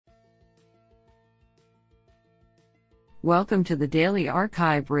Welcome to the Daily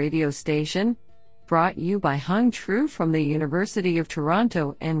Archive radio station, brought you by Hung Tru from the University of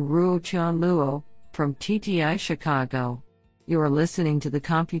Toronto and Ruo Chan Luo from TTI Chicago. You are listening to the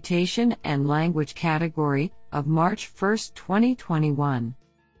Computation and Language category of March 1, 2021.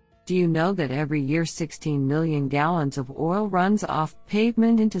 Do you know that every year 16 million gallons of oil runs off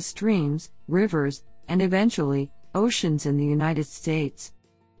pavement into streams, rivers, and eventually, oceans in the United States?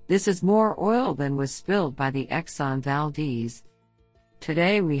 This is more oil than was spilled by the Exxon Valdez.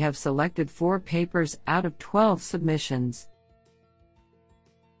 Today we have selected 4 papers out of 12 submissions.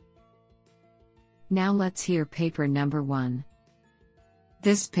 Now let's hear paper number 1.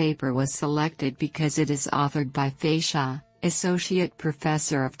 This paper was selected because it is authored by Fei Xia, Associate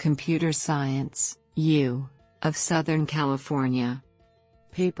Professor of Computer Science, U. of Southern California.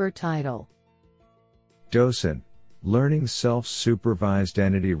 Paper title: Docent: Learning Self-Supervised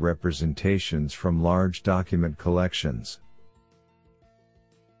Entity Representations from Large Document Collections.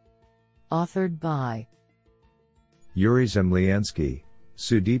 Authored by Yuri Zemliensky,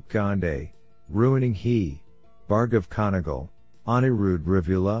 Sudeep Gandhi, Ruining He, Bhargav Kanagal, Anirudh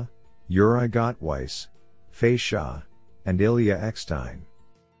Rivula, Uri Gottweiss, Fei Xia, and Ilya Eckstein.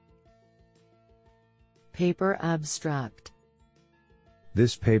 Paper abstract: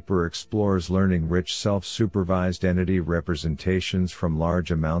 This paper explores learning rich self-supervised entity representations from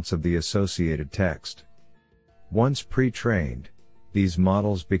large amounts of the associated text. Once pre-trained, these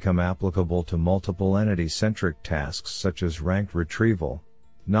models become applicable to multiple entity-centric tasks such as ranked retrieval,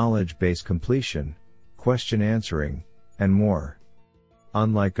 knowledge-based completion, question answering, and more.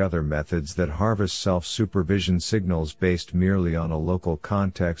 Unlike other methods that harvest self-supervision signals based merely on a local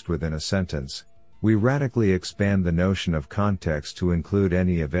context within a sentence, we radically expand the notion of context to include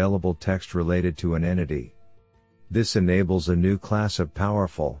any available text related to an entity. This enables a new class of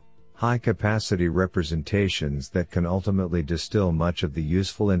powerful, high-capacity representations that can ultimately distill much of the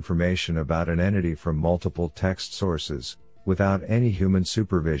useful information about an entity from multiple text sources, without any human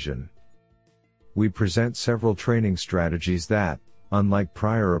supervision. We present several training strategies that, unlike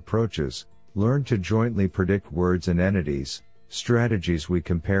prior approaches, learn to jointly predict words and entities, strategies we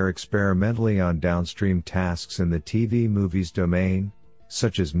compare experimentally on downstream tasks in the TV/movies domain,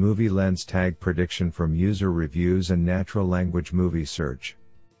 such as movie lens tag prediction from user reviews and natural language movie search.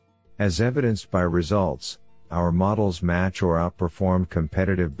 As evidenced by results, our models match or outperform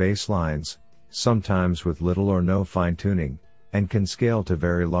competitive baselines, sometimes with little or no fine-tuning, and can scale to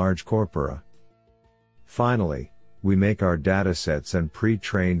very large corpora. Finally, we make our datasets and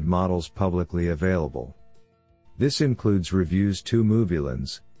pre-trained models publicly available. This includes reviews to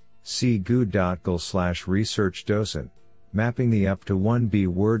MovieLens, see goo.gl/researchdocent, mapping the up to 1B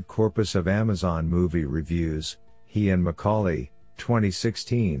word corpus of Amazon movie reviews, He and Macaulay,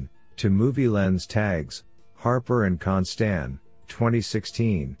 2016, to MovieLens tags, Harper and Constan,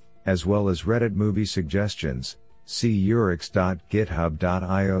 2016, as well as Reddit movie suggestions, see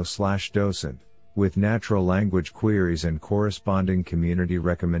urix.github.io/docent, with natural language queries and corresponding community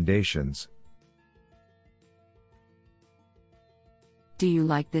recommendations. Do you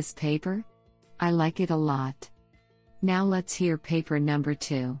like this paper? I like it a lot. Now let's hear paper number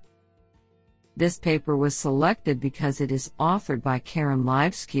 2. This paper was selected because it is authored by Karen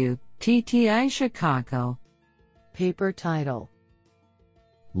Liveskew, TTI Chicago. Paper title: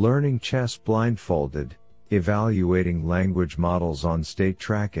 Learning Chess Blindfolded: Evaluating Language Models on State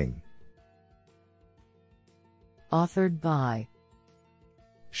Tracking. Authored by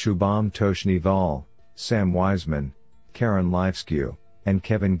Shubham Toshniwal, Sam Wiseman, Karen Liveskew, and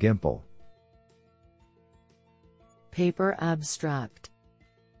Kevin Gimple. Paper abstract: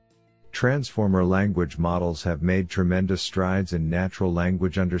 Transformer language models have made tremendous strides in natural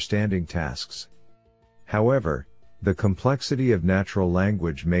language understanding tasks. However, the complexity of natural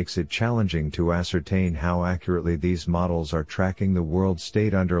language makes it challenging to ascertain how accurately these models are tracking the world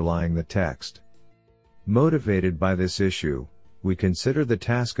state underlying the text. Motivated by this issue, we consider the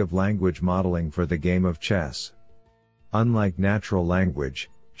task of language modeling for the game of chess. Unlike natural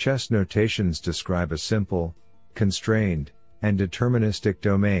language, chess notations describe a simple, constrained, and deterministic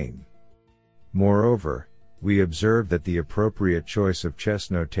domain. Moreover, we observe that the appropriate choice of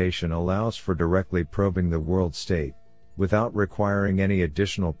chess notation allows for directly probing the world state, without requiring any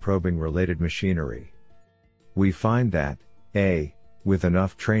additional probing-related machinery. We find that, with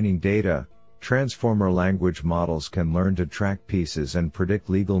enough training data, transformer language models can learn to track pieces and predict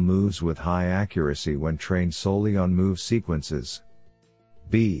legal moves with high accuracy when trained solely on move sequences.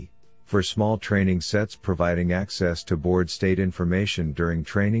 B. For small training sets, providing access to board state information during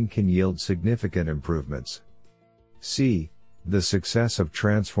training can yield significant improvements. C. The success of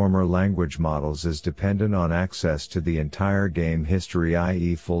transformer language models is dependent on access to the entire game history,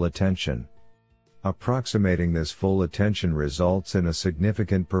 i.e. full attention. Approximating this full attention results in a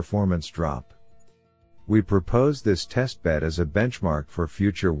significant performance drop. We propose this testbed as a benchmark for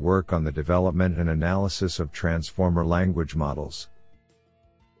future work on the development and analysis of transformer language models.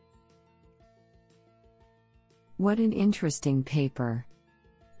 What an interesting paper.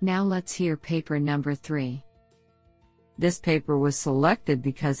 Now let's hear paper number 3. This paper was selected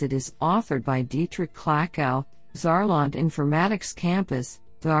because it is authored by Dietrich Klakow, Saarland Informatics Campus,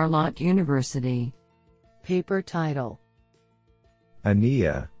 Saarland University. Paper title: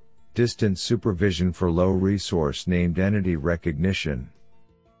 ANIA, Distant Supervision for Low Resource Named Entity Recognition.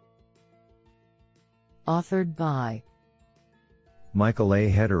 Authored by Michael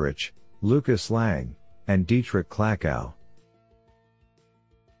A. Hederich, Lucas Lang, and Dietrich Klakow.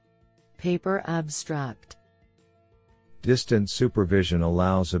 Paper abstract: Distant supervision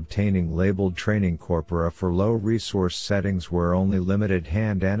allows obtaining labeled training corpora for low resource settings where only limited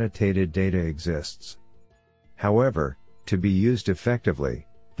hand annotated data exists. However, to be used effectively,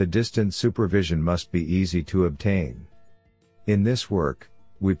 the distant supervision must be easy to obtain. In this work,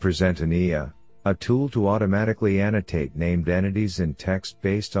 we present ANIA, a tool to automatically annotate named entities in text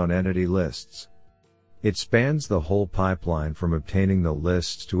based on entity lists. It spans the whole pipeline from obtaining the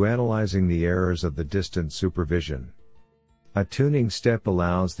lists to analyzing the errors of the distant supervision. A tuning step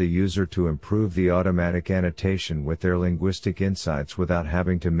allows the user to improve the automatic annotation with their linguistic insights without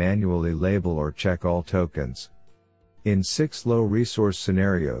having to manually label or check all tokens. In 6 low-resource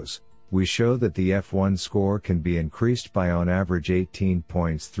scenarios, we show that the F1 score can be increased by on average 18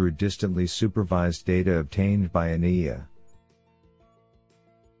 points through distantly supervised data obtained by ANIA.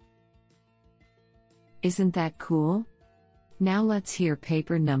 Isn't that cool? Now let's hear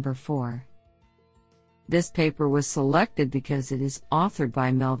paper number 4. This paper was selected because it is authored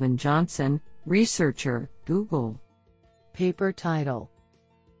by Melvin Johnson, researcher, Google. Paper title: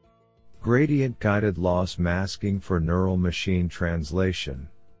 Gradient Guided Loss Masking for Neural Machine Translation.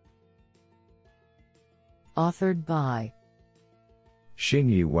 Authored by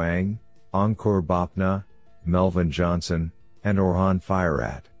Xinyi Wang, Ankur Bopna, Melvin Johnson, and Orhan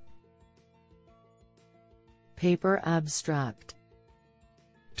Firat. Paper abstract: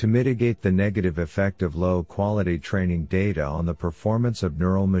 To mitigate the negative effect of low-quality training data on the performance of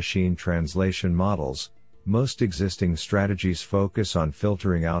neural machine translation models, most existing strategies focus on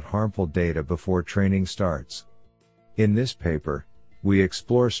filtering out harmful data before training starts. In this paper, we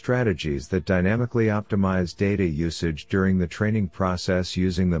explore strategies that dynamically optimize data usage during the training process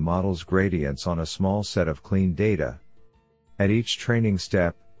using the model's gradients on a small set of clean data. At each training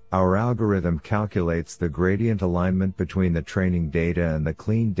step, our algorithm calculates the gradient alignment between the training data and the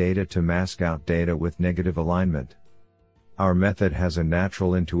clean data to mask out data with negative alignment. Our method has a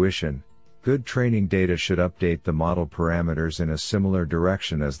natural intuition: good training data should update the model parameters in a similar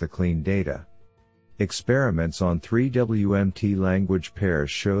direction as the clean data. Experiments on 3 WMT language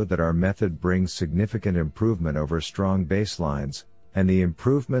pairs show that our method brings significant improvement over strong baselines, and the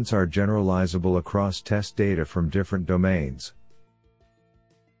improvements are generalizable across test data from different domains.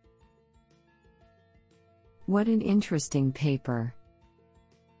 What an interesting paper.